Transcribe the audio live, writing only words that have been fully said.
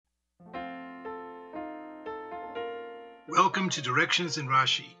Welcome to Directions in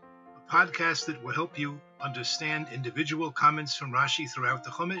Rashi, a podcast that will help you understand individual comments from Rashi throughout the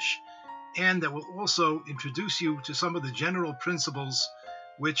Chumash, and that will also introduce you to some of the general principles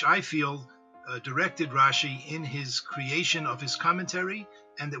which I feel directed Rashi in his creation of his commentary,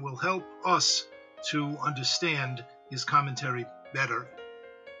 and that will help us to understand his commentary better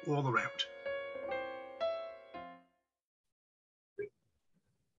all around.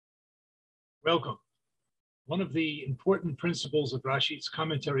 Welcome. One of the important principles of Rashi's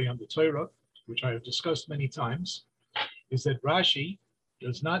commentary on the Torah, which I have discussed many times, is that Rashi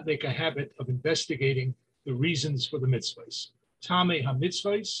does not make a habit of investigating the reasons for the mitzvahs. Tamei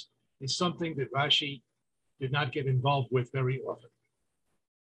ha-mitzvahs is something that Rashi did not get involved with very often.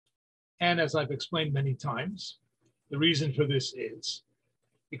 And as I've explained many times, the reason for this is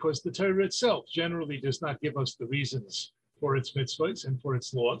because the Torah itself generally does not give us the reasons for its mitzvahs and for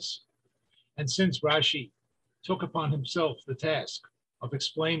its laws. And since Rashi took upon himself the task of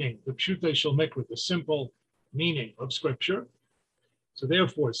explaining the Pshutei Shel Mikra, the simple meaning of Scripture, so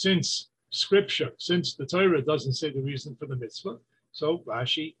therefore, since the Torah doesn't say the reason for the mitzvah, so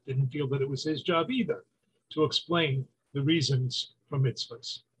Rashi didn't feel that it was his job either to explain the reasons for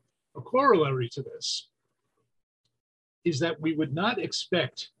mitzvahs. A corollary to this is that we would not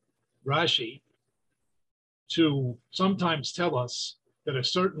expect Rashi to sometimes tell us that a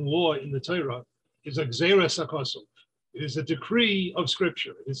certain law in the Torah is a gzeras hakosov. It is a decree of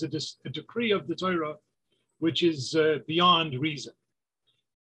Scripture. It is a decree of the Torah which is beyond reason,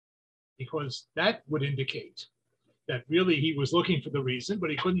 because that would indicate that really he was looking for the reason, but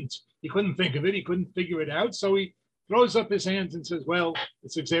he couldn't think of it. He couldn't figure it out. So he throws up his hands and says, "Well,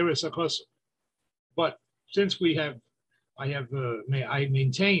 it's a gzeras hakosov." But since I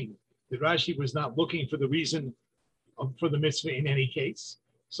maintain that Rashi was not looking for the reason for the mitzvah in any case,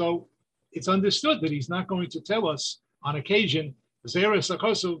 so it's understood that he's not going to tell us on occasion, gzeras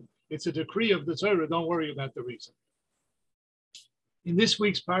hakosov, it's a decree of the Torah, don't worry about the reason. In this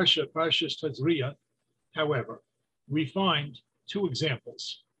week's Parsha, Parshas Tazria, however, we find two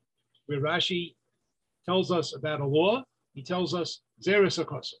examples where Rashi tells us about a law, he tells us gzeras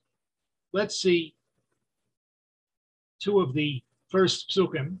hakosov. Let's see two of the first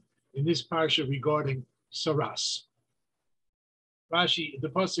psukim in this Parsha regarding saras. Rashi, the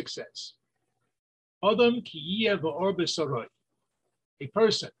pasuk says, Adam ki yeh v'or b'sarai, a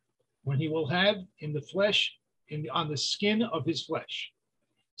person, when he will have in the flesh, on the skin of his flesh,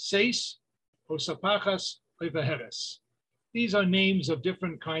 seis o sapachas oivaheres. These are names of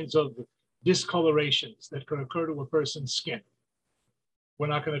different kinds of discolorations that could occur to a person's skin. We're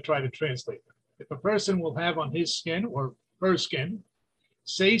not going to try to translate them. If a person will have on his skin or her skin,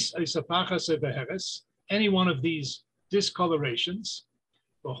 seis o sapachas oivaheres, any one of these discolorations,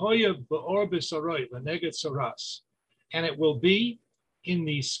 and it will be in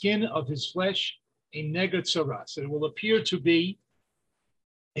the skin of his flesh a neged saras. It will appear to be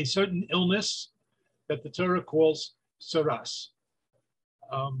a certain illness that the Torah calls saras.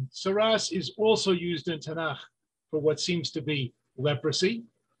 Saras is also used in Tanakh for what seems to be leprosy.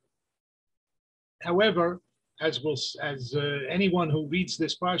 However, as anyone who reads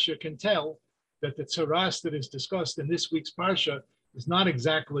this parsha can tell, that the saras that is discussed in this week's parsha is not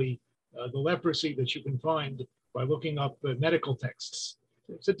exactly the leprosy that you can find by looking up medical texts.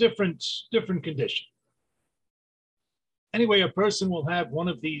 It's a different condition. Anyway, a person will have one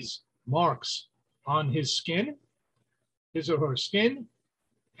of these marks on his skin, his or her skin,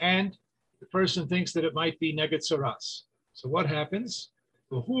 and the person thinks that it might be neged saras. So what happens?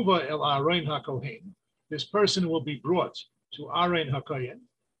 V'huva el Aaron HaKohen. This person will be brought to Aaron HaKohen,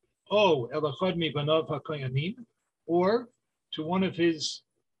 el echad mibanav HaKohanim, or to one of his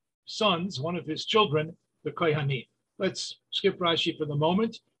sons, one of his children, the Kohanim. Let's skip Rashi for the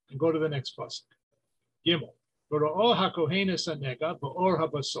moment and go to the next pasuk. Gimel. V'ro'o hakohenes hanega v'or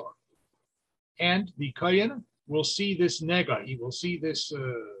habasar. And the Kohen will see this nega. He will see this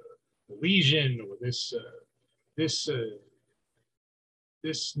lesion or this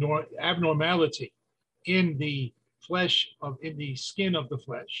abnormality in the flesh in the skin of the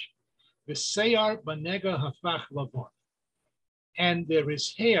flesh. V'seyar b'nega hafach lavon. And there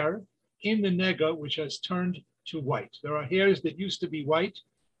is hair in the nega which has turned to white. There are hairs that used to be white,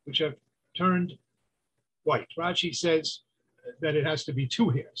 which have turned white. Rashi says that it has to be two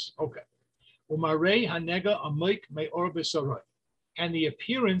hairs. Okay. Umarei hanega amoik me'or b'sarai. And the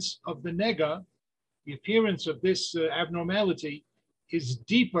appearance of the nega, the appearance of this abnormality, is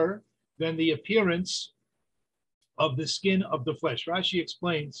deeper than the appearance of the skin of the flesh. Rashi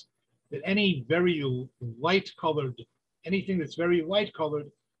explains that any very light-colored, anything that's very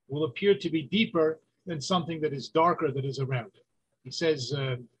light-colored will appear to be deeper than something that is darker that is around it. He says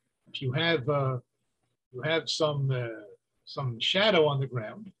if you have some shadow on the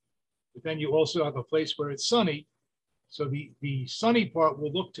ground, but then you also have a place where it's sunny, so the sunny part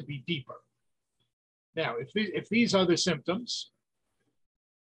will look to be deeper. Now, if these are the symptoms,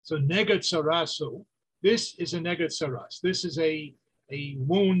 so negat sarasu, this is a negat saras. This is a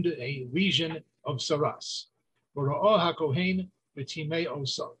wound, a lesion of saras.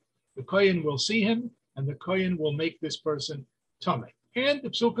 The kohen will see him, and the kohen will make this person tameh. And the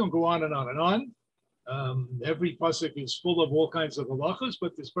psukim go on and on and on. Every pasuk is full of all kinds of halachas,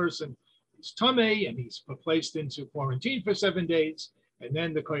 but this person is tameh, and he's placed into quarantine for 7 days, and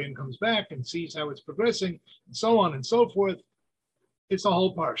then the kohen comes back and sees how it's progressing, and so on and so forth. It's a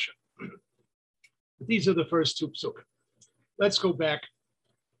whole parsha. But these are the first two psukim. Let's go back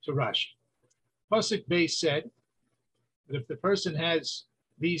to Rashi. Pasuk Beis said that if the person has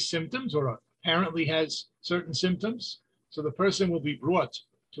these symptoms, or apparently has certain symptoms, so the person will be brought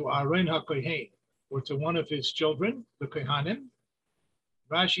to Aaron HaKohen, or to one of his children, the Kohanim.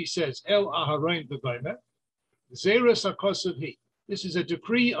 Rashi says, El Aharon B'Gomer, Zeres HaKosav Hi. This is a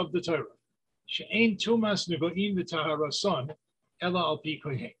decree of the Torah. She'ein tumas negoim v'taharason ela al pi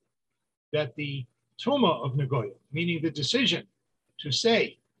kohen. That the tuma of negoim, meaning the decision to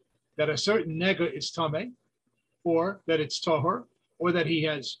say that a certain nega is tameh, or that it's tahor, or that he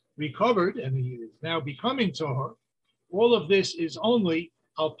has recovered and he is now becoming tahor, all of this is only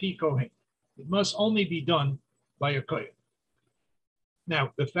al pi kohen. It must only be done by a kohen.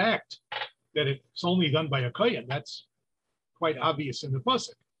 Now, the fact that it's only done by a kohen, that's quite obvious in the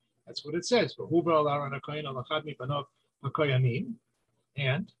pasuk. That's what it says. And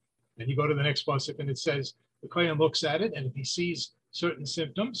then you go to the next pasuk and it says the kohen looks at it, and if he sees certain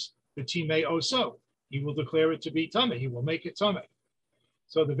symptoms, the timei oso, he will declare it to be tameh. He will make it tameh.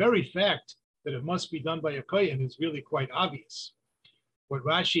 So the very fact that it must be done by a kohen is really quite obvious. What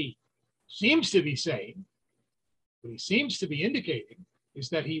Rashi seems to be saying, what he seems to be indicating, is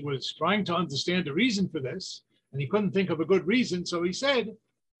that he was trying to understand the reason for this, and he couldn't think of a good reason, so he said,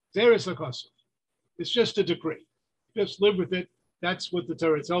 Zeres HaKosav. It's just a decree. Just live with it. That's what the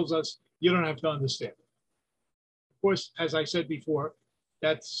Torah tells us. You don't have to understand it. Of course, as I said before,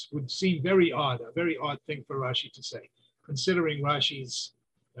 that would seem very odd, a very odd thing for Rashi to say, considering Rashi's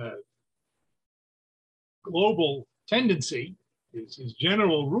global tendency, his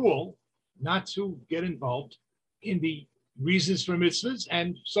general rule, not to get involved in the reasons for mitzvahs,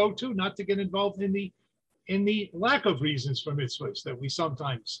 and so too not to get involved in the lack of reasons for mitzvahs that we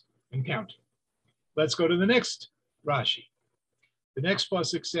sometimes encounter. Let's go to the next Rashi. The next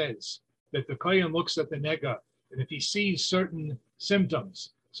pasuk says that the kohen looks at the nega, and if he sees certain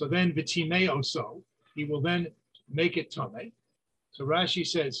symptoms, so then v'timei oso, he will then make it tameh. So Rashi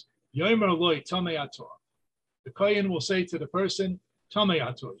says, yomer loy tameh ator. The kohen will say to the person, tameh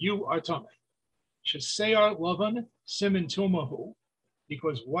ator, you are tameh. Sheseyar lavan simin tumahu,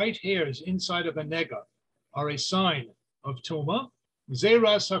 because white hairs inside of a nega are a sign of tuma.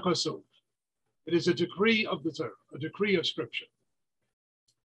 Zeras hakosuv. It is a decree of the Torah, a decree of Scripture.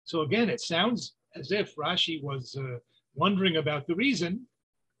 So again, it sounds as if Rashi was wondering about the reason,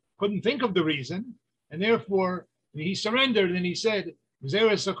 couldn't think of the reason, and therefore he surrendered and he said,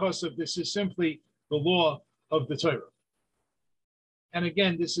 Zeres hakosuv, this is simply the law of the Torah. And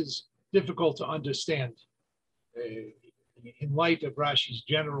again, this is difficult to understand in light of Rashi's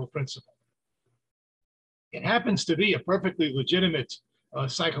general principle. It happens to be a perfectly legitimate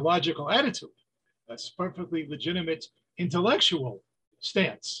psychological attitude. That's perfectly legitimate intellectual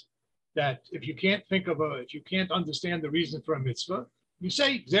stance. That if you can't understand the reason for a mitzvah, you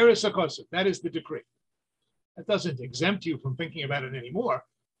say Zeres HaKosav. That is the decree. That doesn't exempt you from thinking about it anymore,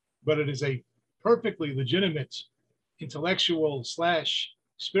 but it is a perfectly legitimate intellectual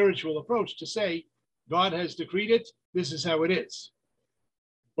 / spiritual approach to say God has decreed it. This is how it is.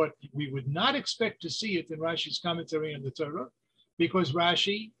 But we would not expect to see it in Rashi's commentary on the Torah, because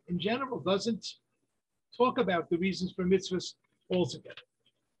Rashi, in general, doesn't talk about the reasons for mitzvahs altogether.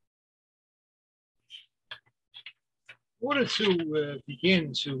 In order to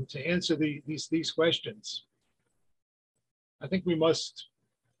begin to answer these questions, I think we must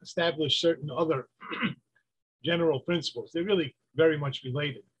establish certain other general principles. They're really very much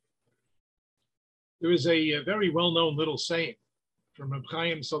related. There is a very well-known little saying from Reb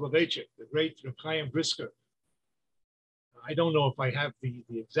Chaim Soloveitchik, the great Reb Chaim Brisker. I don't know if I have the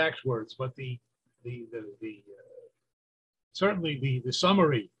exact words, but certainly the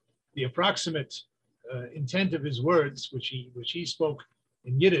summary, the approximate intent of his words, which he spoke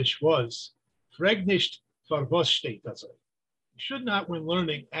in Yiddish, was "Frag nicht, vor was steht das." You should not, when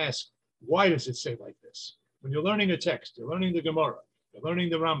learning, ask Why does it say like this? When you're learning a text, you're learning the Gemara, you're learning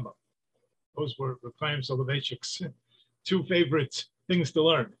the Rambam. Those were Chaim Soloveitchik's two favorite things to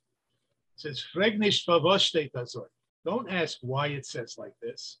learn. It says, Freg nicht was steht da so. Don't ask why it says like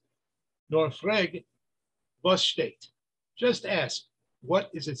this, nor freg was steht. Just ask,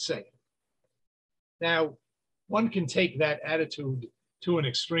 what is it saying? Now, one can take that attitude to an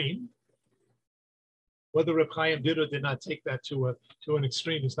extreme. Whether Reb Chaim did or did not take that to an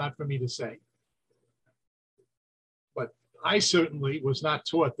extreme is not for me to say. But I certainly was not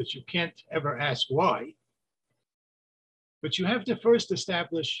taught that you can't ever ask why. But you have to first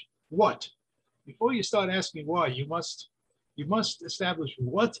establish what. Before you start asking why, you must establish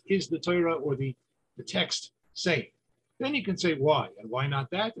what is the Torah or the text saying. Then you can say why, and why not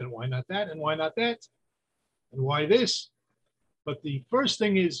that, and why not that, and why not that, and why this. But the first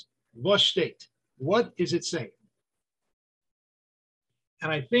thing is was steht. What is it saying?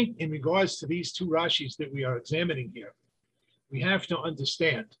 And I think in regards to these two Rashis that we are examining here, we have to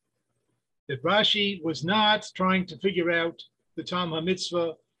understand that Rashi was not trying to figure out the Tam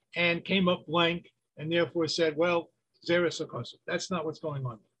HaMitzvah and came up blank and therefore said, well, Zeres HaKosov. That's not what's going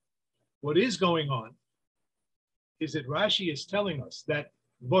on. What is going on is that Rashi is telling us that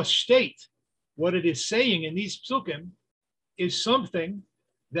was steht, what it is saying in these psukim, is something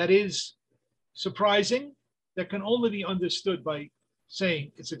that is surprising, that can only be understood by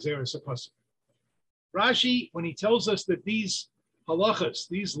saying it's Zeres HaKosov. Rashi, when he tells us that these halachas,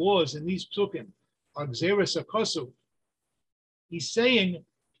 these laws in these psukim are Zeres HaKosov, he's saying,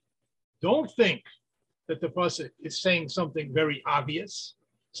 don't think that the pasuk is saying something very obvious,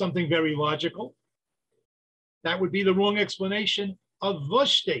 something very logical. That would be the wrong explanation of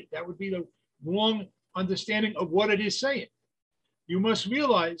vashtet. That would be the wrong understanding of what it is saying. You must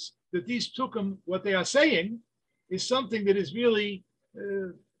realize that these psukim, what they are saying, is something that is really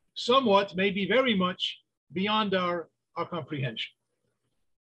somewhat, maybe very much, beyond our comprehension.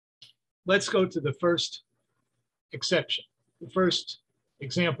 Let's go to the first exception, the first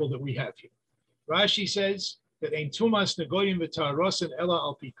example that we have here. Rashi says that ein tumas negoyim v'taharosin ela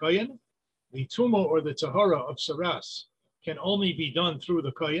al pi kohen. The tuma or the tahara of saras can only be done through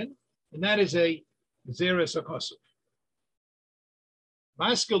the kohen, and that is a zeres hakosov.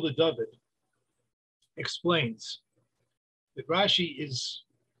 Maskil the David explains that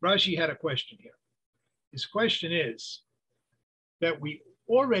Rashi had a question here. His question is that we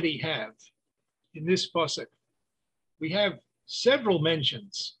already have in this pasuk, we have several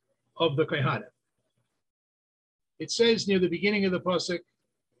mentions of the kohanim. It says near the beginning of the pasuk,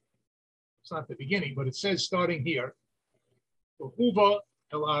 it's not the beginning, but it says starting here, Huva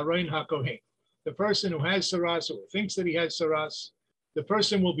el Aaron HaKohen. The person who has saras or thinks that he has saras, the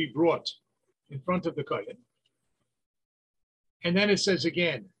person will be brought in front of the kohen. And then it says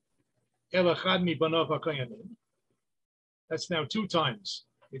again, El Echad mi banav HaKohanim. That's now two times.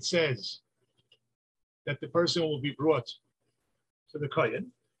 It says that the person will be brought to the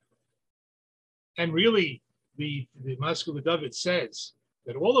kohen. And really, the Maskil David says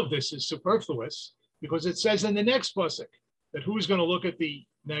that all of this is superfluous because it says in the next pasuk that who's going to look at the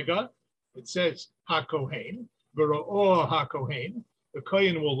nega? It says HaKohen, V'ro'o HaKohen. The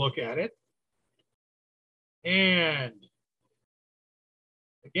kohen will look at it. And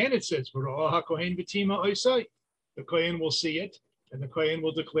again it says, V'ro'o HaKohen v'tima oisai. The kohen will see it and the kohen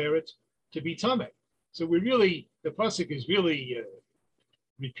will declare it to be tameh. So the pasuk is really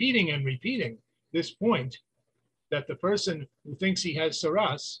repeating and repeating this point that the person who thinks he has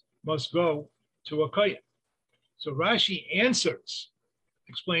saras must go to a kohen. So Rashi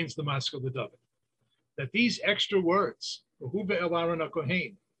explains the Maskil David, that these extra words, Huva el Aaron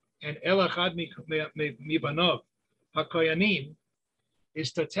HaKohen and El Echad mi banav HaKohanim,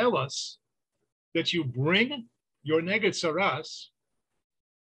 is to tell us that you bring your neged saras,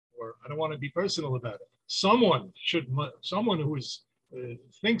 or I don't want to be personal about it, someone who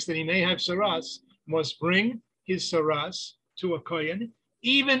thinks that he may have saras must bring his saras to a kohen,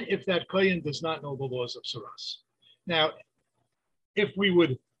 even if that kohen does not know the laws of saras. Now, if we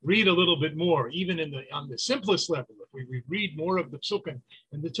would read a little bit more, even on the simplest level, if we would read more of the psukim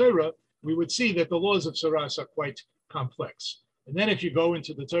in the Torah, we would see that the laws of saras are quite complex. And then if you go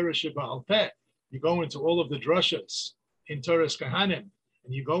into the Torah Sheba'al Peh, you go into all of the drushas in Torah's Kahanim,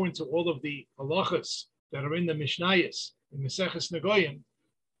 and you go into all of the halachas that are in the Mishnayos, in Maseches Negoyim,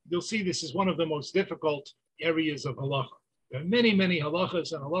 you'll see this is one of the most difficult areas of halacha. There are many, many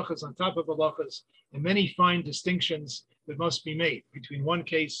halachas and halachas on top of halachas, and many fine distinctions that must be made between one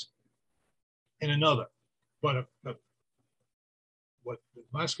case and another. But what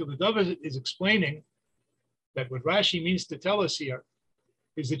Maskil David is explaining, that what Rashi means to tell us here,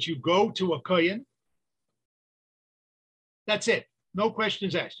 is that you go to a kohen. That's it. No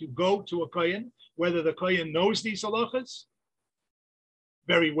questions asked. You go to a kohen, whether the kohen knows these halachas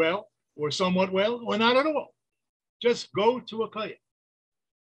very well or somewhat well or not at all. Just go to a kohen.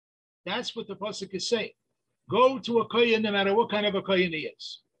 That's what the pasuk is saying. Go to a kohen no matter what kind of a kohen he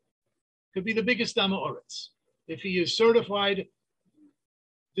is. Could be the biggest Dama Oretz. If he is certified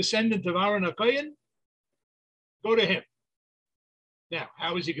descendant of Aaron HaKohen, go to him. Now,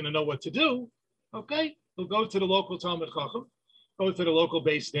 how is he going to know what to do? Okay, he'll go to the local Talmud Chacham, go to the local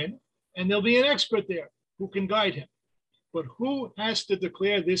Beis Din, and there'll be an expert there who can guide him. But who has to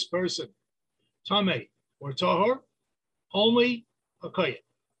declare this person Tameh or Tahor? Only a Kohen.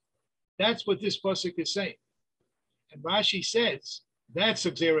 That's what this pasuk is saying. And Rashi says that's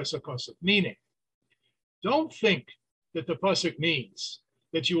Xeris HaKosov, meaning don't think that the pasuk means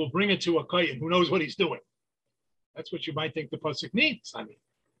that you will bring it to a kohen who knows what he's doing. That's what you might think the pasuk means. I mean,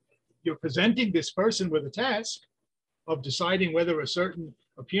 you're presenting this person with a task of deciding whether a certain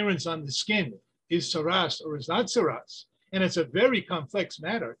appearance on the skin is saras or is not saras. And it's a very complex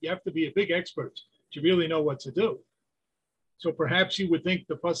matter. You have to be a big expert to really know what to do. So perhaps you would think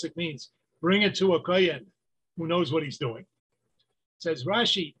the pasuk means bring it to a kohen who knows what he's doing. It says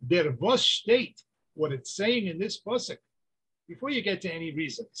Rashi, der vos state, what it's saying in this pasuk, before you get to any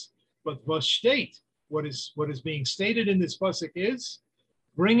reasons, but vos state, what is being stated in this pasuk is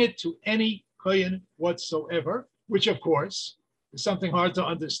bring it to any kohen whatsoever, which of course is something hard to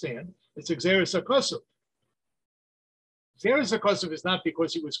understand. It's Xeris HaKosov. Xeris HaKosov is not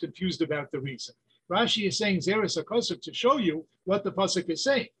because he was confused about the reason. Rashi is saying Xeris HaKosov to show you what the pasuk is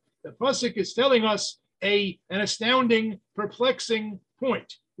saying. The pasuk is telling us an astounding, perplexing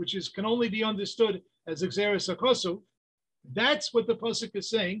point, which can only be understood as Xeris HaKosov. That's what the pasuk is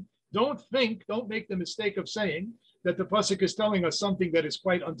saying. Don't make the mistake of saying that the pasuk is telling us something that is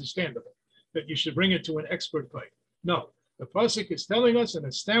quite understandable, that you should bring it to an expert kohen. No, the pasuk is telling us an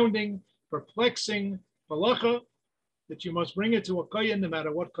astounding, perplexing halacha that you must bring it to a kohen no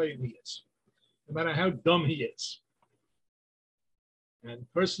matter what kohen he is, no matter how dumb he is. And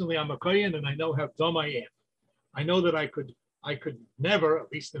personally, I'm a kohen and I know how dumb I am. I know that I could never,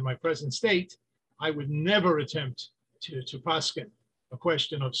 at least in my present state, I would never attempt to paskin a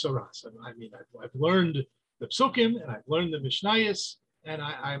question of saras. I mean, I've learned the psukim and I've learned the mishnayos, and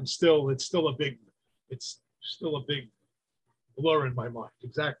it's still a big blur in my mind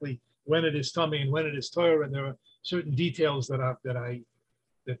exactly when it is tummy and when it is Torah, and there are certain details that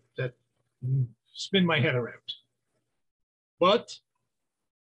spin my head around. But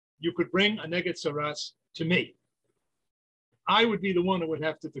you could bring a neged saras to me. I would be the one who would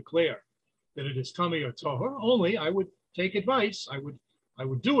have to declare that it is tummy or tahor. Only I would take advice. I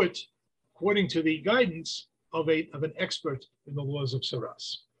would do it according to the guidance of an expert in the laws of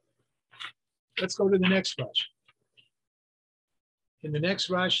saras. Let's go to the next Rashi. In the next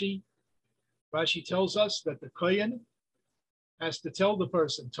Rashi tells us that the kohen has to tell the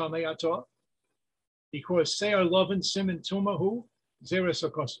person tamei atah, because se'ar lovin simin tumahu zeres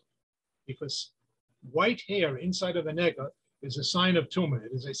hakosov, because white hair inside of a nega is a sign of tumah.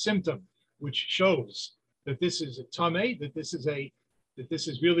 It is a symptom which shows that this is a tamei, that this is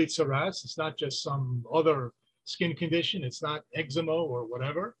really tsaras. It's not just some other skin condition. It's not eczema or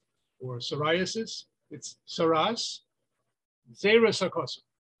whatever, or psoriasis. It's saras, zeres hakosov.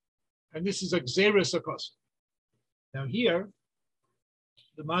 And this is a Xeris HaKosov. Now here,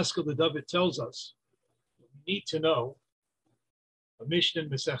 the Maskil the David tells us we need to know a Mishnah in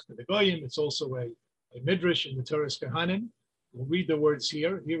Masechta Negoyim. It's also a Midrash in the Toras Kohanim. We'll read the words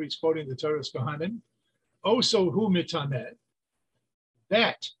here. Here he's quoting the Toras Kohanim. Oso hu mitameh.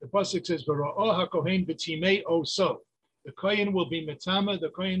 That, the pasuk says, V'ra'ah hakohen b'timei oso. The kohen will be mitama.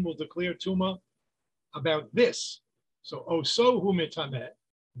 The kohen will declare tuma about this. So oso hu mitameh.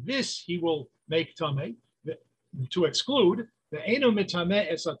 This he will make tameh, to exclude the eno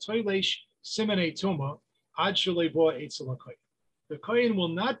mitameh es atoilesh simene tuma ad shalebo etzel hakohen. The kohen will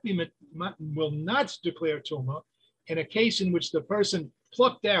not declare tuma in a case in which the person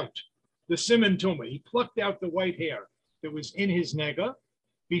plucked out the simen tuma. He plucked out the white hair that was in his nega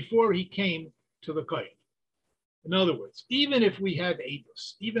before he came to the kohen. In other words, even if we have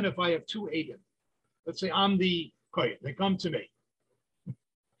edus, even if I have two edim, let's say I'm the kohen, they come to me.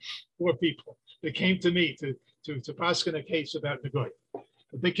 4 people. They came to me to paskin a case about Negoy.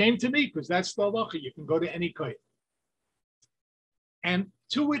 But they came to me because that's the halacha. You can go to any kohen. And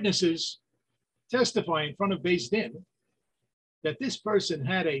 2 witnesses testify in front of Beis Din that this person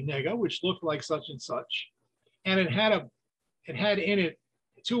had a nega which looked like such and such, and it had in it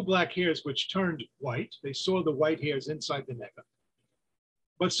 2 black hairs which turned white. They saw the white hairs inside the nega.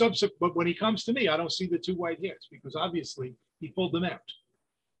 But when he comes to me, I don't see the two white hairs because obviously he pulled them out.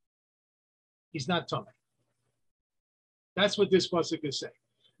 He's not tummy. That's what this pasuk is saying.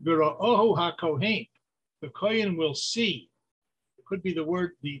 V'ra'ohu hakohen, the kohen will see. It could be the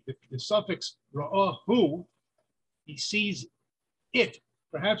word, the suffix ra'ohu. He sees it.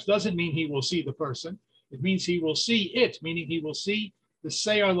 Perhaps doesn't mean he will see the person. It means he will see it, meaning he will see the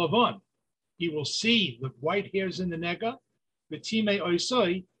seyar lavan. He will see the white hairs in the nega, the time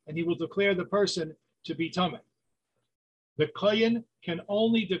oisoi, and he will declare the person to be tameh. The kohen can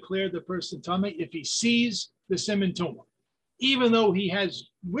only declare the person tameh if he sees the siman tumah, even though he has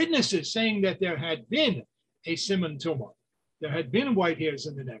witnesses saying that there had been a siman tumah, there had been white hairs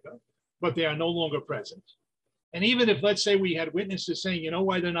in the nega, but they are no longer present. And even if, let's say, we had witnesses saying, you know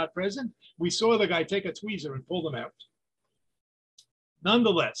why they're not present? We saw the guy take a tweezer and pull them out.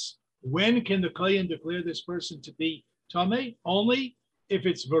 Nonetheless, when can the kohen declare this person to be tameh? Only if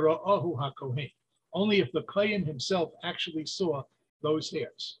it's v'ra'ahu hakohen. Only if the kohen himself actually saw those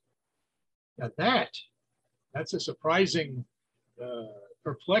hairs. Now that's a surprising,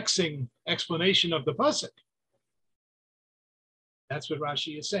 perplexing explanation of the pasuk. That's what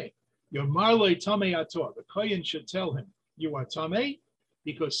Rashi is saying. Yomar lo tameh ator. The kohen should tell him, you are tameh,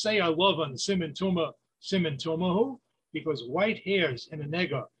 because say I love on siman tumahu, because white hairs in a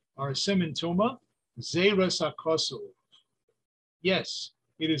nega are a siman tuma, zeras hakosu. Yes,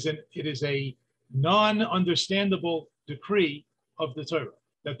 it is a non-understandable decree of the Torah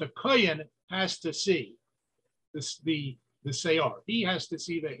that the kohen has to see the seyar. He has to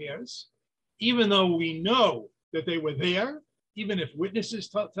see the hairs, even though we know that they were there. Even if witnesses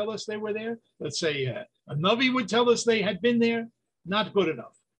tell us they were there, let's say a Navi would tell us they had been there, not good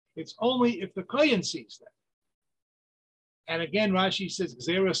enough. It's only if the kohen sees them. And again, Rashi says,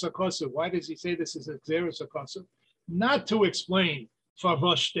 Gzeras HaKosu. Why does he say this is a Gzeras HaKosu? Not to explain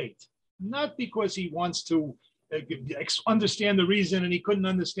Farvash state, not because he wants to understand the reason and he couldn't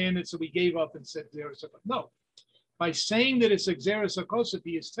understand it, so he gave up and said Gzeras HaKosu. No. By saying that it's a Gzeras HaKosu,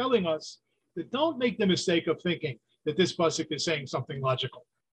 he is telling us that don't make the mistake of thinking that this pasuk is saying something logical,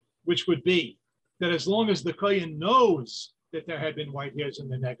 which would be that as long as the kohen knows that there had been white hairs in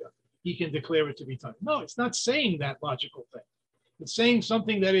the nega, he can declare it to be time. No, it's not saying that logical thing. It's saying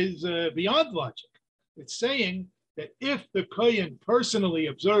something that is beyond logic. It's saying that if the kohen personally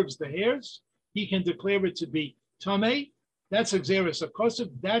observes the hairs, he can declare it to be tameh. That's Gzeras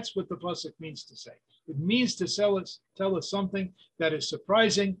HaKosu. That's what the pasuk means to say. It means to tell us something that is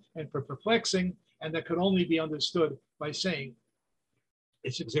surprising and perplexing, and that could only be understood by saying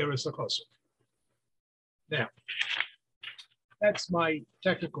it's Gzeras HaKosu. Now, that's my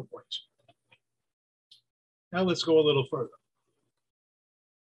technical point. Now let's go a little further.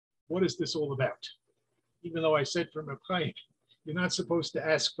 What is this all about? Even though I said from Reb Chaim, you're not supposed to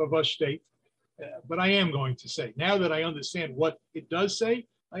ask Farvash state, but I am going to say, now that I understand what it does say,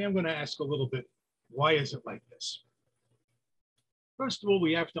 I am going to ask a little bit, why is it like this? First of all,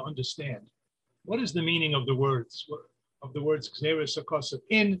 we have to understand what is the meaning of the words Gzeras HaKosu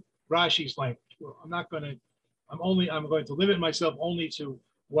in Rashi's language. Well, I'm going to limit myself only to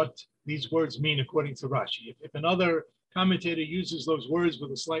what these words mean according to Rashi. If another commentator uses those words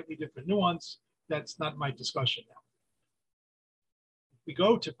with a slightly different nuance, that's not my discussion now. We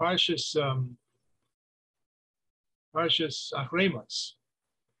go to Parshas Achrei,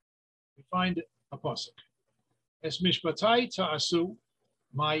 we find a pasuk. Es mishpatai ta'asu,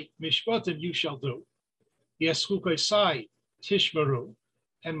 my mishpatim you shall do. Yes chukaisai tishmaru,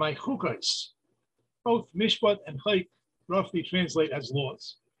 and my chukais. Both mishpat and chayk roughly translate as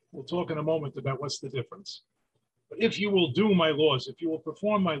laws. We'll talk in a moment about what's the difference. But if you will do my laws, if you will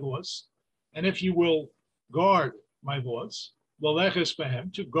perform my laws, and if you will guard my laws, laleches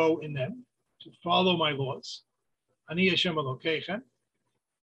behem, to go in them, to follow my laws, ani Hashem Elokeichem,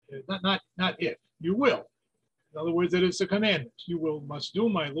 not if, you will. In other words, that it's a commandment. You must do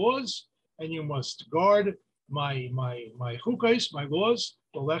my laws, and you must guard my chukais, my laws,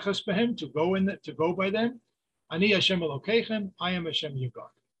 laleches behem, to go by them. Ani Hashem Elokeichem, I am Hashem your God.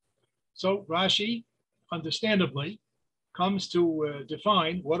 So Rashi, understandably, comes to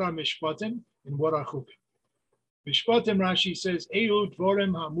define what are mishpatim and what are chukim. Mishpatim, Rashi says, Elu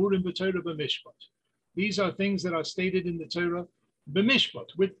dvorim hamurim b'Torah b'mishpat. These are things that are stated in the Torah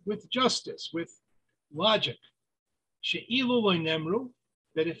b'mishpat, with justice, with logic. She'ilu lo'nemru,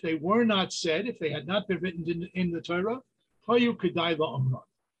 that if they were not said, if they had not been written in the Torah, hayu kedai la'omran.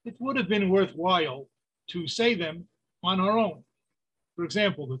 It would have been worthwhile to say them on our own. For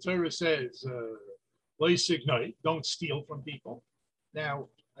example, the Torah says, don't steal from people. Now,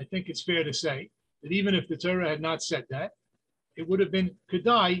 I think it's fair to say that even if the Torah had not said that, it would have been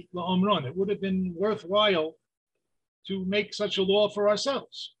kedai la'omron. It would have been worthwhile to make such a law for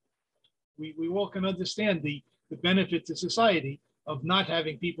ourselves. We all can understand the benefit to society of not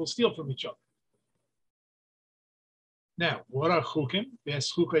having people steal from each other. Now, what are chukim?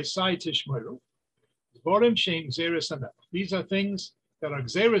 These are things that are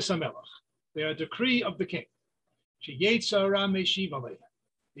gzeres hamelach. They are a decree of the king. The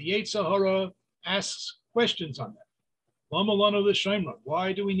Yetzer Hara asks questions on them.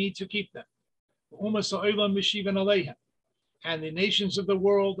 Why do we need to keep them? And the nations of the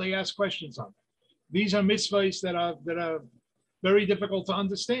world, they ask questions on them. These are mitzvahs that are very difficult to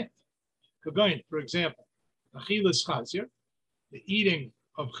understand. For example, achilas chazir, the eating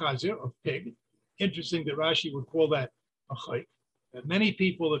of chazir, of pig. Interesting that Rashi would call that a chayk. That many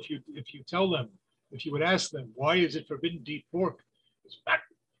people, if you would ask them, why is it forbidden to eat pork? It's back,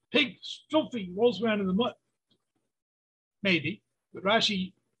 pig, filthy, rolls around in the mud. Maybe, but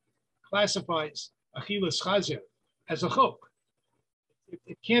Rashi classifies achilas chazir as a chok.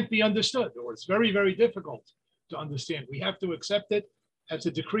 It can't be understood, or it's very, very difficult to understand. We have to accept it as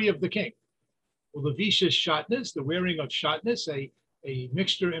a decree of the king. Well, the vishas shatnez, the wearing of shatnez, a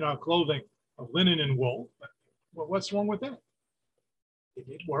mixture in our clothing of linen and wool. Well, what's wrong with that?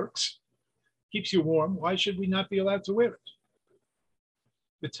 It works, keeps you warm. Why should we not be allowed to wear it?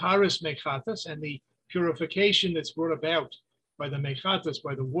 The taras mechatas and the purification that's brought about by the mechatas,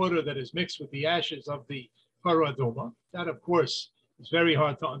 by the water that is mixed with the ashes of the parah adoma, that of course is very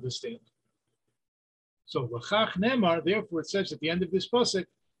hard to understand. So l'chach nemar, therefore it says at the end of this pasuk,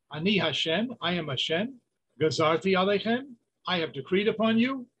 Ani Hashem, I am Hashem, gazarti aleichem, I have decreed upon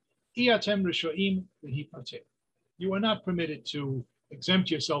you, iatem rishoim v'hipater. You are not permitted to exempt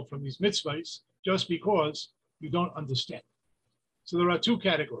yourself from these mitzvahs just because you don't understand. So there are two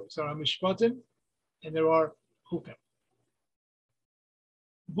categories. There are mishpatim and there are chukim.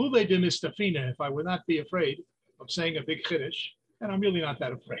 Vule de mistafina, if I would not be afraid of saying a big chiddush, and I'm really not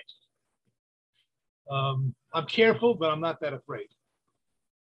that afraid. I'm careful, but I'm not that afraid.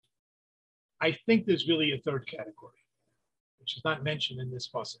 I think there's really a third category, which is not mentioned in this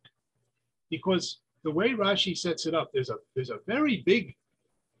pasuk, because the way Rashi sets it up, there's a very big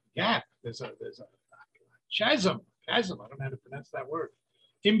gap. There's a chasm. I don't know how to pronounce that word,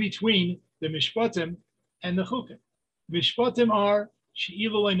 in between the mishpatim and the chukim. Mishpatim are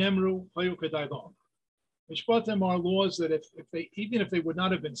she'ilu nemru hayu kedai lahom. Mishpatim are laws that even if they would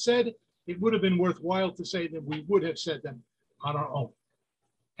not have been said, it would have been worthwhile to say that we would have said them on our own.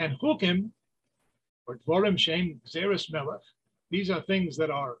 And chukim, or dvarim shem gzeres melech, these are things that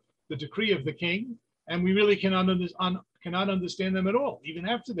are the decree of the king, and we really cannot understand them at all, even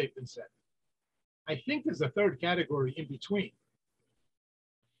after they've been said. I think there's a third category in between,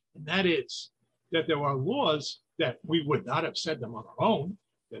 and that is that there are laws that we would not have said them on our own.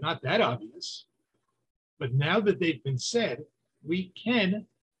 They're not that obvious. But now that they've been said, we can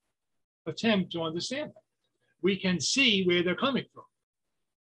attempt to understand them. We can see where they're coming from.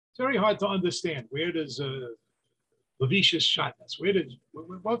 It's very hard to understand. Where does Levishas shatnez,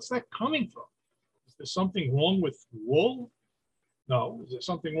 what's that coming from? Is there something wrong with wool? No. Is there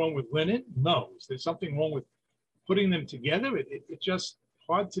something wrong with linen? No. Is there something wrong with putting them together? It's just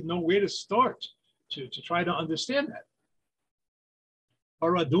hard to know where to start to try to understand that.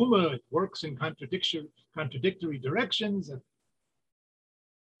 Paraduma works in contradictory directions and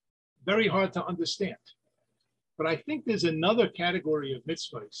very hard to understand. But I think there's another category of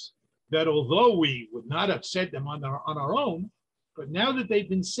mitzvahs that although we would not have said them on our own, but now that they've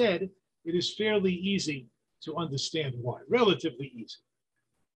been said, it is fairly easy to understand why, relatively easy.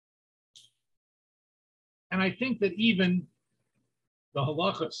 And I think that even the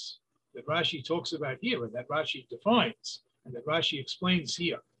halachas that Rashi talks about here and that Rashi defines and that Rashi explains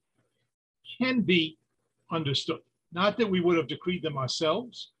here can be understood. Not that we would have decreed them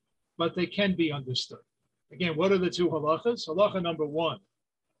ourselves, but they can be understood. Again, what are the two halachas? Halacha number one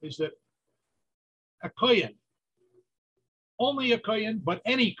is that a kohen, only a kohen, but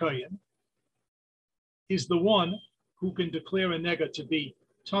any kohen, is the one who can declare a nega to be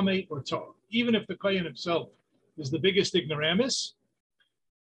tamei or tar. Even if the kohen himself is the biggest ignoramus,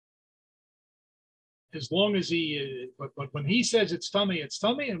 as long as but when he says it's tamei, it's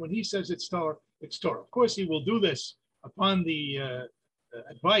tamei, and when he says it's tar, it's tar. Of course, he will do this upon the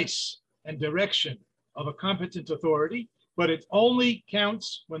advice and direction of a competent authority, but it only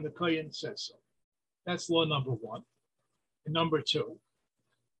counts when the kohen says so. That's law number one. And number two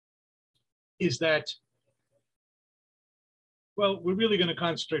is that, well, we're really going to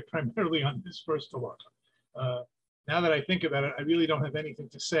concentrate primarily on this first halacha. Now that I think about it, I really don't have anything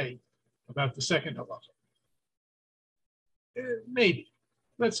to say about the second halacha. Maybe.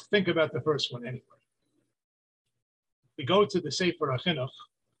 Let's think about the first one anyway. We go to the Sefer HaChinuch.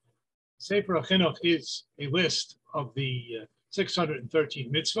 Sefer HaChinuch is a list of the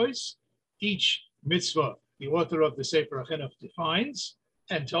 613 mitzvahs. Each mitzvah, the author of the Sefer HaChinuch defines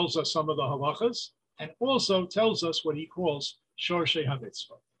and tells us some of the halachas, and also tells us what he calls Shorshei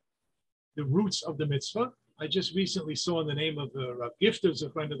HaMitzvah, the roots of the mitzvah. I just recently saw in the name of the Rav Gifter, a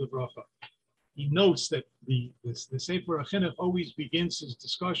friend of the bracha. He notes that the Sefer HaChinuch always begins his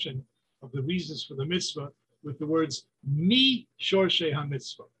discussion of the reasons for the mitzvah with the words mi shorshei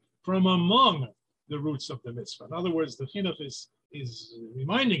ha-mitzvah, from among the roots of the mitzvah. In other words, the chinuch is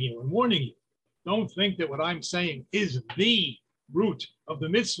reminding you and warning you, don't think that what I'm saying is the root of the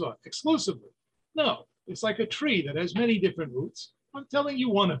mitzvah exclusively. No, it's like a tree that has many different roots. I'm telling you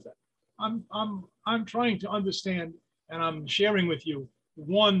one of them. I'm trying to understand, and I'm sharing with you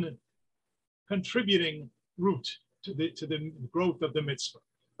one contributing root to the growth of the mitzvah.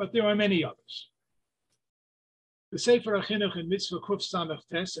 But there are many others. The Sefer HaChinuch in Mitzvah Kuf Samech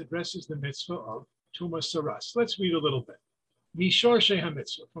Tes addresses the mitzvah of Tumas Saras. Let's read a little bit. Mishorshei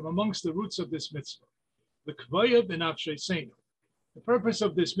HaMitzvah, from amongst the roots of this mitzvah. The Kvaya B'nafshei Seinu. The purpose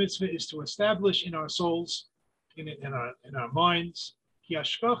of this mitzvah is to establish in our souls, in our minds, Ki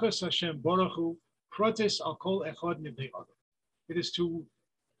Hashkachas Hashem Baruch Hu Protes Al Kol Echad Mibnei Adam. It is to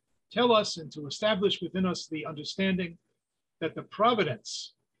tell us and to establish within us the understanding that the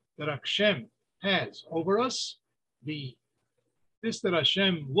providence that Hashem has over us, this that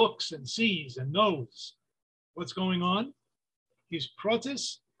Hashem looks and sees and knows what's going on, is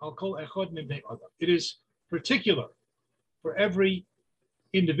protis al kol echad mibnei adam. It is particular for every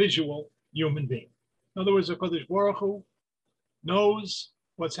individual human being. In other words, HaKadosh Baruch Hu knows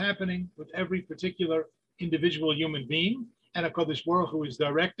what's happening with every particular individual human being, and HaKadosh Baruch Hu is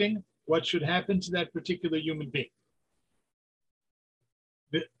directing what should happen to that particular human being.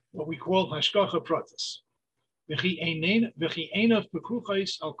 What we call hashkacha pratis.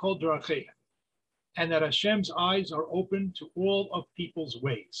 And that Hashem's eyes are open to all of people's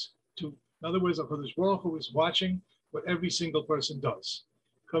ways. In other words, HaKadosh Baruch Hu is watching what every single person does.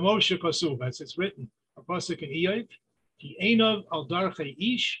 Kamosha Kasuv, as it's written, a pasuk in Iyov, Ki einav al darchei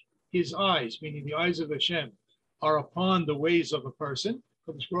ish, his eyes, meaning the eyes of Hashem, are upon the ways of a person.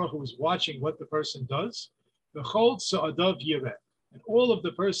 HaKadosh Baruch Hu is watching what the person does. V'chol sa'adav yireh, and all of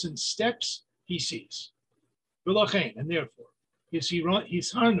the person's steps he sees. V'lachein, and therefore, his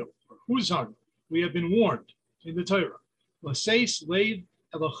harnu, or whose harnu, we have been warned in the Torah. L'seis leiv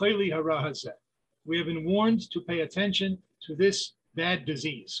elacheli hara hazeh. We have been warned to pay attention to this bad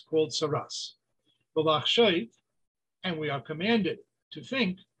disease called saras. V'lachshav, and we are commanded to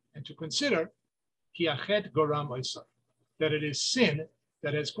think and to consider ki achet goram oisar, that it is sin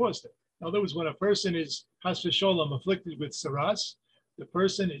that has caused it. In other words, when a person is chas v'sholom afflicted with saras, the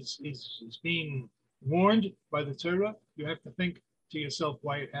person is being warned by the Torah. You have to think to yourself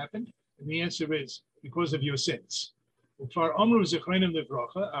why it happened. And the answer is because of your sins. Our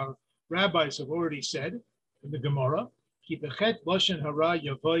rabbis have already said in the Gemara,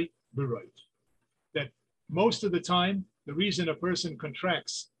 that most of the time, the reason a person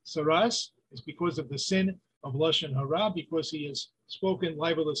contracts saras is because of the sin of Lashon Hara, because he has spoken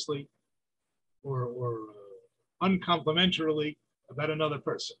libelously or uncomplimentarily about another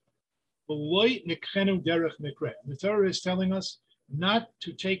person. The Torah is telling us not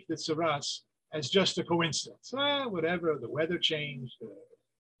to take the saras as just a coincidence. Whatever, the weather changed,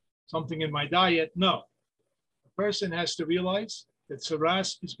 something in my diet. No. A person has to realize that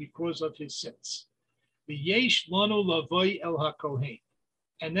saras is because of his sins. V'yesh lanu lavoi el hakohen.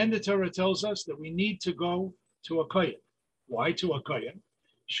 And then the Torah tells us that we need to go to a kohen. Why to a kohen?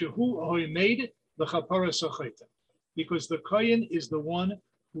 Shehu oimed l'chapara sachayta. Because the kohen is the one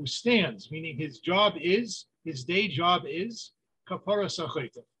who stands, meaning his day job is kapara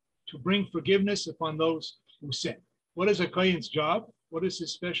sachayta, to bring forgiveness upon those who sin. What is a kohen's job? What is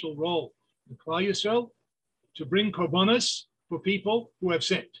his special role in Klal Yisrael? To bring korbanos for people who have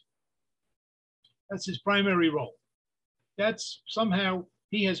sinned. That's his primary role. That's somehow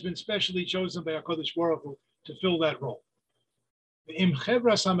he has been specially chosen by HaKadosh Baruch Hu to fill that role.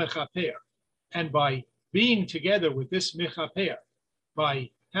 And by being together with this mechaper, by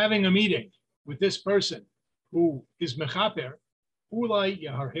having a meeting with this person who is mechaper, ulai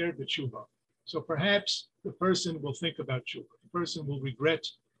yaharher b'tshuva. So perhaps the person will think about tshuva. The person will regret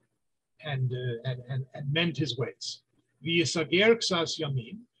and mend his ways. V'yisager ksas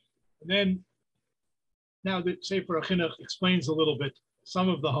yamin. And then, now the Sefer HaChinuch explains a little bit some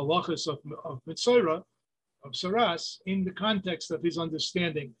of the halachas of Mitzorah, of Saras, in the context of his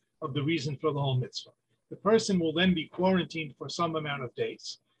understanding of the reason for the whole mitzvah. the person will then be quarantined for some amount of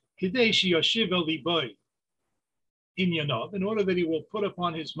days. In order that he will put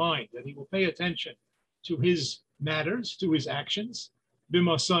upon his mind, that he will pay attention to his matters, to his actions,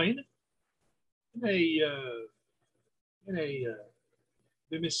 b'masayin, he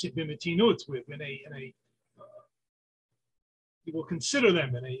will consider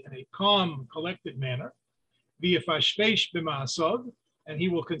them in a calm, collected manner, and he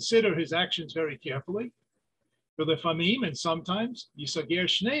will consider his actions very carefully. And sometimes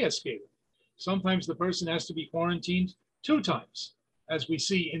sometimes the person has to be quarantined 2 times, as we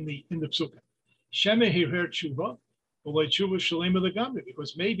see in the psukim.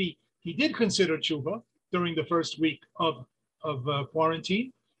 Because maybe he did consider tshuva during the first week of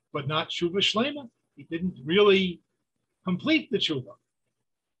quarantine, but not tshuva shlema. He didn't really complete the tshuva.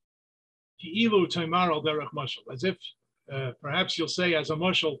 As if perhaps you'll say as a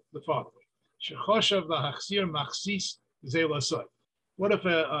mashal the following. What if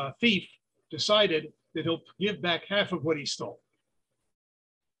a thief decided that he'll give back half of what he stole?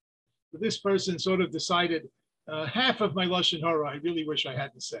 So this person sort of decided, half of my lashon hara I really wish I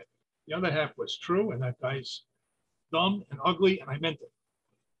hadn't said. The other half was true, and that guy's dumb and ugly, and I meant it.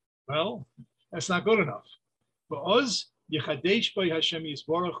 Well, that's not good enough. So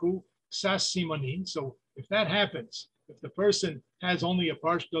if that happens, if the person does only a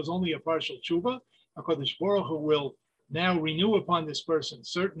partial tshuva, HaKadosh Baruch Hu will now renew upon this person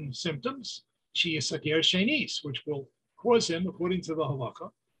certain symptoms, which will cause him, according to the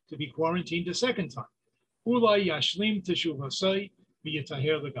halacha, to be quarantined a second time.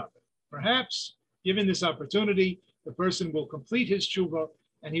 Perhaps, given this opportunity, the person will complete his tshuva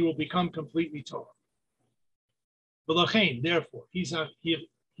and he will become completely Torah. Therefore,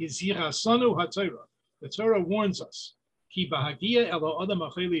 the Torah warns us,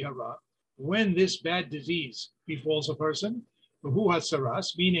 when this bad disease befalls a person,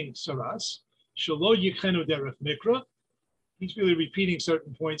 meaning saras, he's really repeating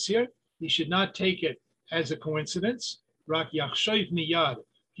certain points here. He should not take it as a coincidence.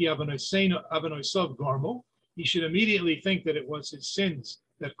 He should immediately think that it was his sins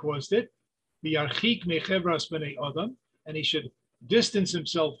that caused it. And he should distance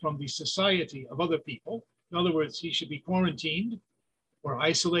himself from the society of other people. In other words, he should be quarantined or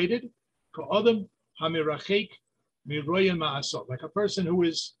isolated. Like a person who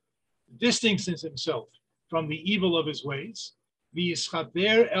is distancing himself from the evil of his ways.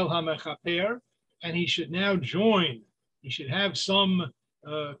 And he should now join, he should have some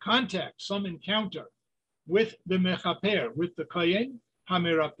contact, some encounter with the mechaper, with the kohen,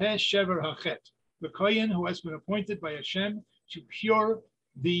 hamerapeh shever hachet, the kohen who has been appointed by Hashem to cure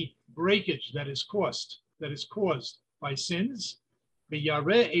the breakage that is caused by sins. The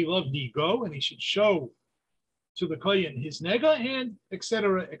yareh elav nigo, and he should show to the kohen his nega, and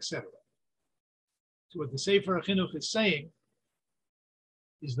etc., etc. So what the Sefer HaChinuch is saying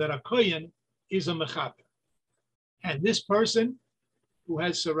is that a kohen is a mechaper, and this person who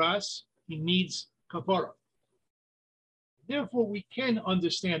has saras, he needs kapara. Therefore, we can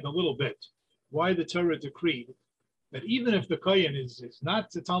understand a little bit why the Torah decreed that even if the kohen is not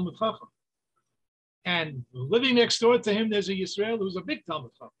the Talmud Chacham, and living next door to him, there's a Yisrael who's a big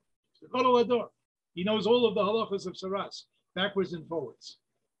Talmud Chacham, the Gadol Hador. He knows all of the halachas of saras, backwards and forwards.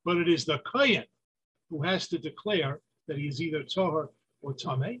 But it is the kohen who has to declare that he is either tohar or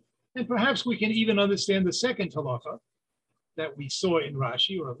tameh. And perhaps we can even understand the second halacha that we saw in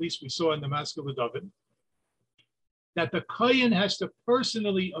Rashi, or at least we saw in the Maskil David, that the kohen has to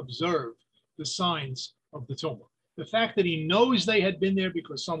personally observe the signs of the tumah. The fact that he knows they had been there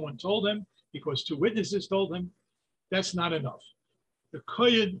because someone told him, because 2 witnesses told him, that's not enough. The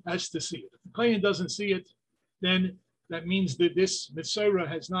kohen has to see it. If the kohen doesn't see it, then that means that this mitzvah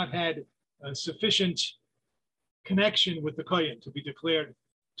has not had a sufficient connection with the kohen to be declared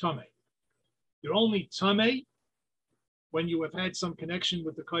tameh. You're only tameh when you have had some connection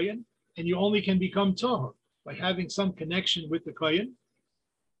with the kohen, and you only can become tahor by having some connection with the kohen,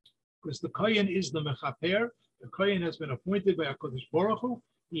 because the kohen is the mechaper. The kohen has been appointed by HaKadosh Baruch Hu.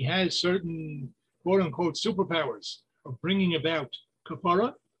 He has certain quote-unquote superpowers of bringing about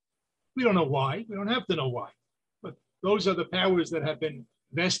kapara. We don't know why. We don't have to know why. But those are the powers that have been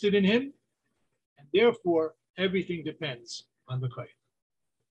vested in him. And therefore, everything depends on the kohen.